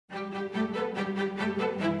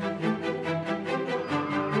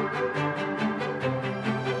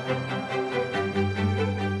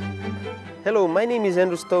Hello, my name is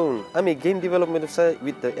Andrew Stone. I'm a game development officer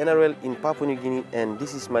with the NRL in Papua New Guinea, and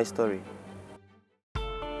this is my story.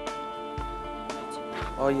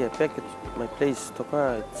 Oh yeah, back at my place,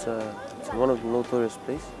 Tokorara, it's one of the notorious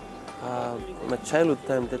places. My childhood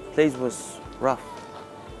time, that place was rough.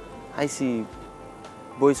 I see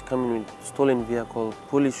boys coming with stolen vehicle,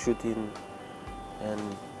 police shooting, and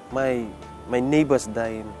my neighbors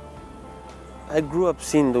dying. I grew up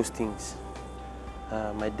seeing those things.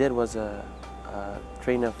 My dad was a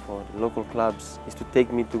trainer for the local clubs. He used to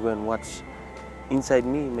take me to go and watch. Inside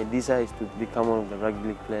me, my desire is to become one of the rugby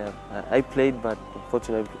league players. I played, but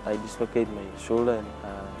unfortunately I dislocated my shoulder and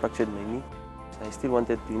fractured my knee. I still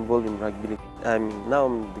wanted to involve in rugby league. Now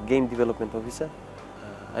I'm the game development officer.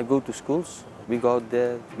 I go to schools. We go out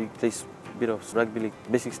there, we play a bit of rugby league,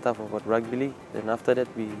 basic stuff about rugby league. Then after that,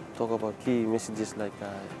 we talk about key messages like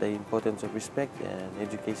the importance of respect and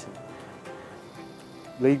education.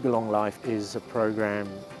 League Bilong Life is a program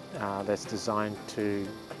that's designed to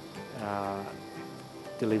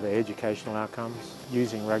deliver educational outcomes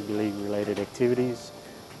using rugby league related activities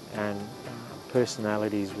and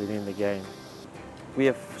personalities within the game. We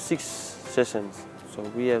have 6 sessions, so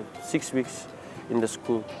we have 6 weeks in the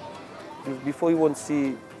school. Before you won't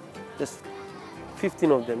see just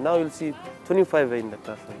 15 of them, now you'll see 25 in the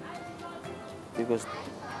classroom, because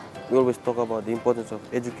we always talk about the importance of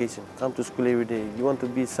education. Come to school every day. You want to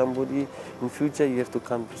be somebody in future, you have to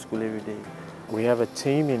come to school every day. We have a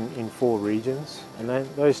team in 4 regions, and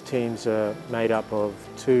those teams are made up of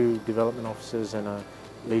 2 development officers and a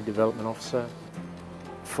lead development officer.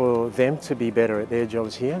 For them to be better at their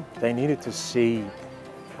jobs here, they needed to see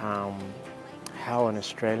how an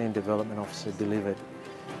Australian development officer delivered.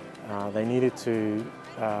 They needed to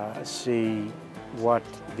see what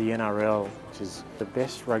the NRL, which is the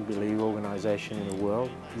best rugby league organisation in the world,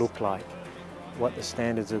 looked like, what the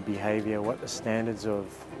standards of behaviour, what the standards of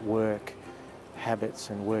work habits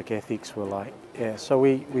and work ethics were like. Yeah, so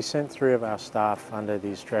we sent 3 of our staff under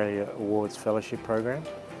the Australia Awards Fellowship Program.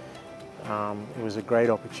 It was a great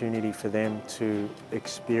opportunity for them to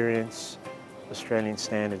experience Australian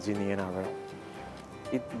standards in the NRL.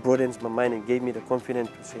 It broadens my mind and gave me the confidence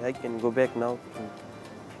to say I can go back now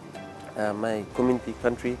to my community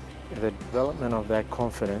country. The development of that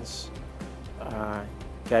confidence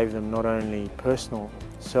gave them not only personal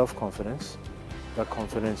self-confidence, but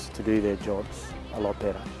confidence to do their jobs a lot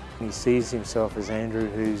better. He sees himself as Andrew,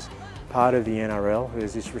 who's part of the NRL, who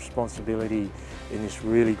has this responsibility in this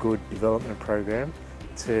really good development program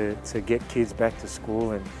to get kids back to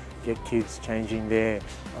school and get kids changing their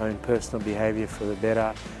own personal behaviour for the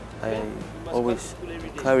better. I always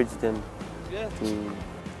encourage them to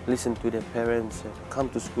listen to their parents, and come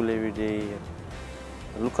to school every day,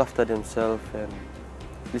 and look after themselves and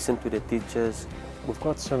listen to the teachers. We've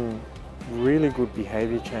got some really good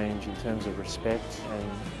behaviour change in terms of respect, and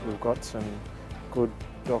we've got some good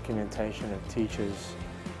documentation of teachers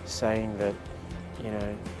saying that, you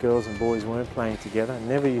know, girls and boys weren't playing together,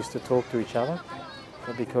 never used to talk to each other,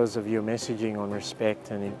 but because of your messaging on respect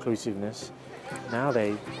and inclusiveness, now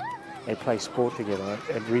they play sport together.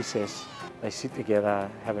 At recess, they sit together,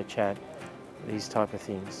 have a chat, these type of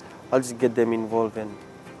things. I'll just get them involved and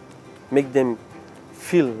make them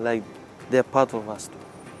feel like they're part of us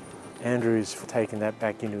too. Andrew's taken that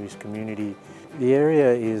back into his community. The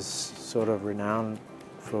area is sort of renowned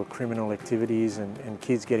for criminal activities and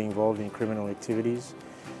kids getting involved in criminal activities.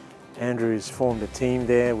 Andrew's formed a team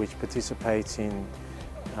there which participates in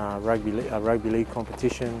a rugby league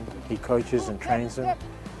competition. He coaches and trains them,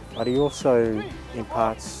 but he also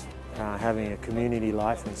imparts having a community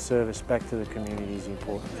life and service back to the community is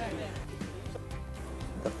important.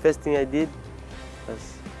 The first thing I did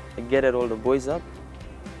was I gathered all the boys up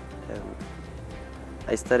and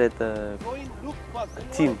I started a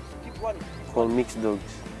team called Mixed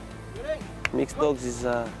Dogs. Mixed Dogs is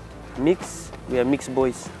a mix, we are mixed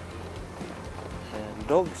boys and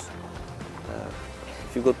dogs.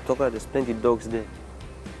 If you go to Tokorara, there's plenty of dogs there,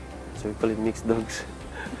 so we call it Mixed Dogs.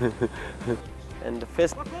 And the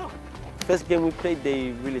first game we played,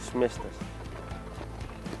 they really smashed us.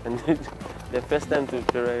 And the first time to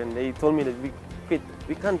Tokorara, and they told me that we quit,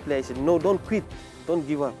 we can't play. I said, no, don't quit, don't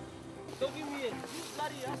give up.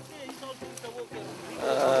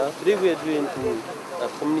 Today we are doing a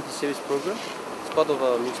community service program. It's part of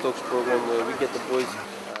our Mixed Dogs program where we get the boys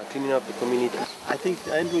cleaning up the community. I think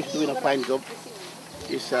Andrew is doing a fine job.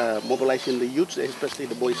 He's mobilizing the youths, especially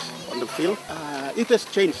the boys on the field. It has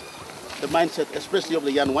changed the mindset, especially of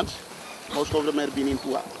the young ones. Most of them have been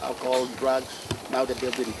into alcohol, drugs. Now that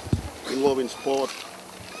they've been involved in sport,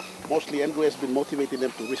 mostly Andrew has been motivating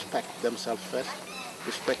them to respect themselves first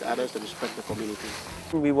respect others and respect the community.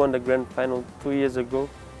 We won the grand final 2 years ago.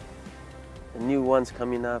 The new ones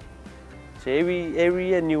coming up. So every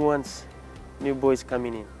year new ones, new boys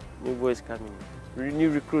coming in, new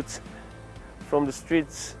recruits from the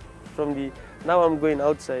streets, now I'm going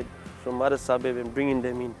outside from other suburbs and bringing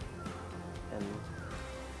them in. And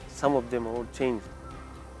some of them are all changed.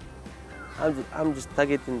 I'm just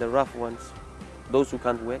targeting the rough ones, those who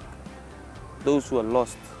can't work, those who are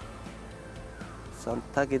lost. So I'm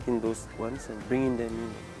targeting those ones and bringing them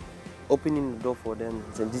in, opening the door for them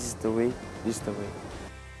and saying, this is the way, this is the way.